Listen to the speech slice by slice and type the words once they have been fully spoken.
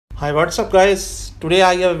Hi, what's up guys? Today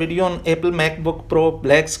I have a video on Apple MacBook Pro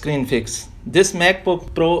black screen fix. This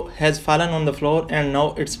MacBook Pro has fallen on the floor and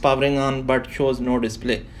now it's powering on but shows no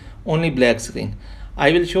display, only black screen.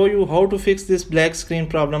 I will show you how to fix this black screen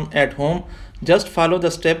problem at home. Just follow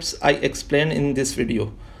the steps I explained in this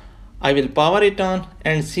video. I will power it on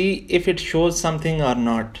and see if it shows something or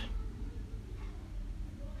not.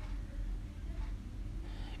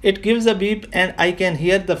 It gives a beep and I can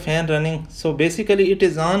hear the fan running, so basically it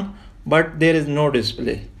is on but there is no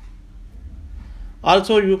display.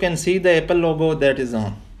 Also you can see the Apple logo that is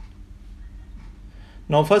on.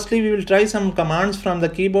 Now firstly we will try some commands from the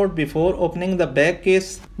keyboard before opening the back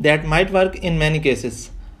case. That might work in many cases.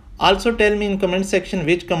 Also tell me in comment section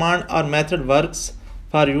which command or method works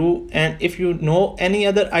for you, and if you know any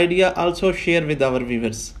other idea also share with our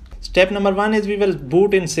viewers. Step number 1 is we will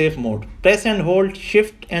boot in safe mode. Press and hold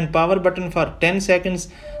shift and power button for 10 seconds,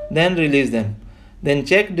 then release them. Then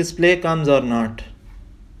check display comes or not.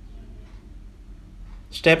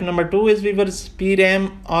 Step number 2 is we will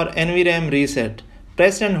PRAM or NVRAM reset.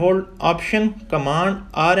 Press and hold option, command,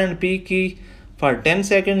 R and P key for 10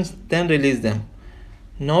 seconds, then release them.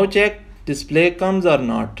 Now check display comes or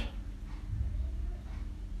not.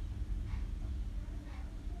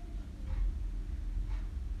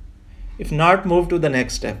 If not, move to the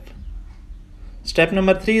next step. Step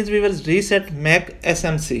number 3 is we will reset Mac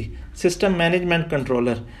SMC, System Management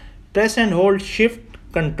Controller. Press and hold Shift,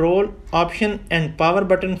 Control, Option and Power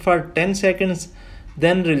button for 10 seconds,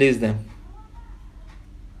 then release them.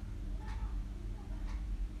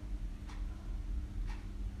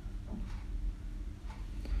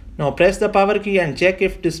 Now press the power key and check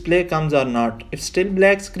if display comes or not. If still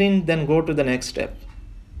black screen, then go to the next step.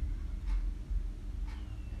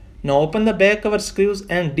 Now open the back cover screws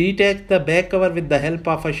and detach the back cover with the help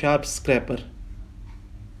of a sharp scraper.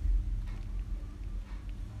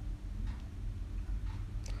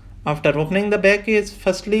 After opening the back case,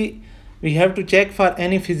 firstly we have to check for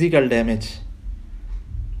any physical damage.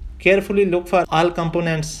 Carefully look for all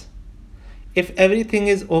components. If everything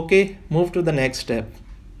is okay, move to the next step.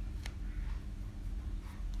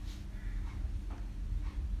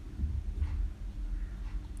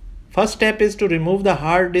 First step is to remove the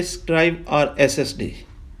hard disk drive or SSD.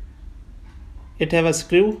 It have a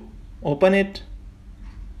screw, open it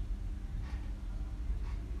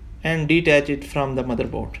and detach it from the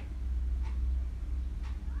motherboard.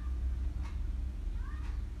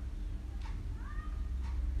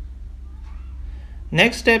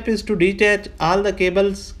 Next step is to detach all the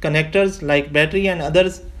cables, connectors like battery and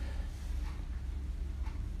others,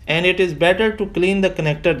 and it is better to clean the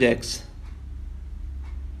connector jacks.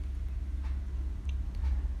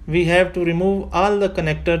 We have to remove all the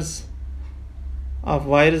connectors of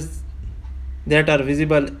wires that are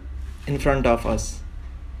visible in front of us,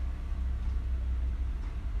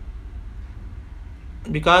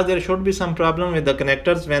 because there should be some problem with the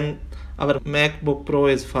connectors when our MacBook Pro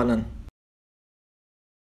is fallen.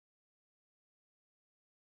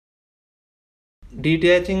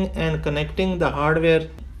 Detaching and connecting the hardware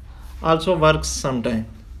also works sometimes.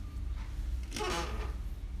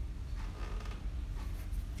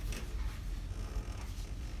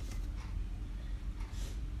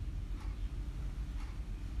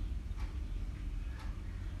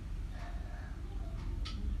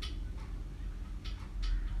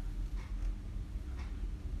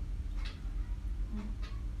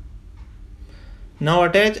 Now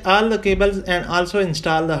attach all the cables and also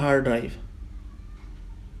install the hard drive.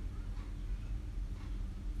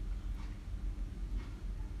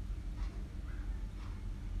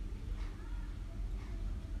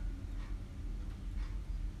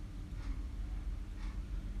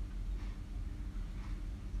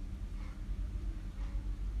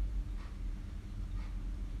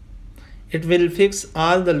 It will fix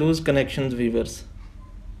all the loose connections, viewers.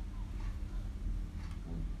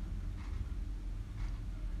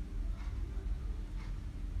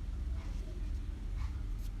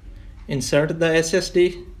 Insert the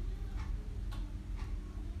SSD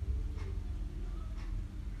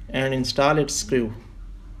and install its screw.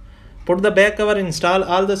 Put the back cover, install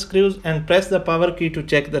all the screws and press the power key to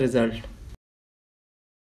check the result.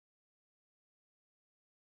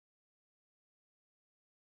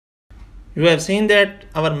 You have seen that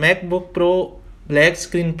our MacBook Pro black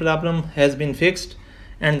screen problem has been fixed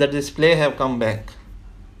and the display have come back.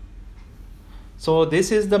 So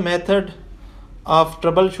this is the method of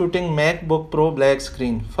troubleshooting MacBook Pro black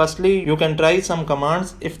screen. Firstly, you can try some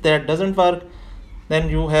commands. If that doesn't work, then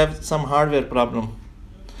you have some hardware problem.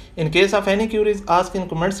 In case of any queries, ask in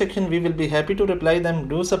comment section. We will be happy to reply them.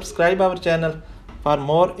 Do subscribe our channel for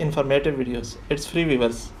more informative videos. It's free,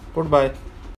 viewers. Goodbye.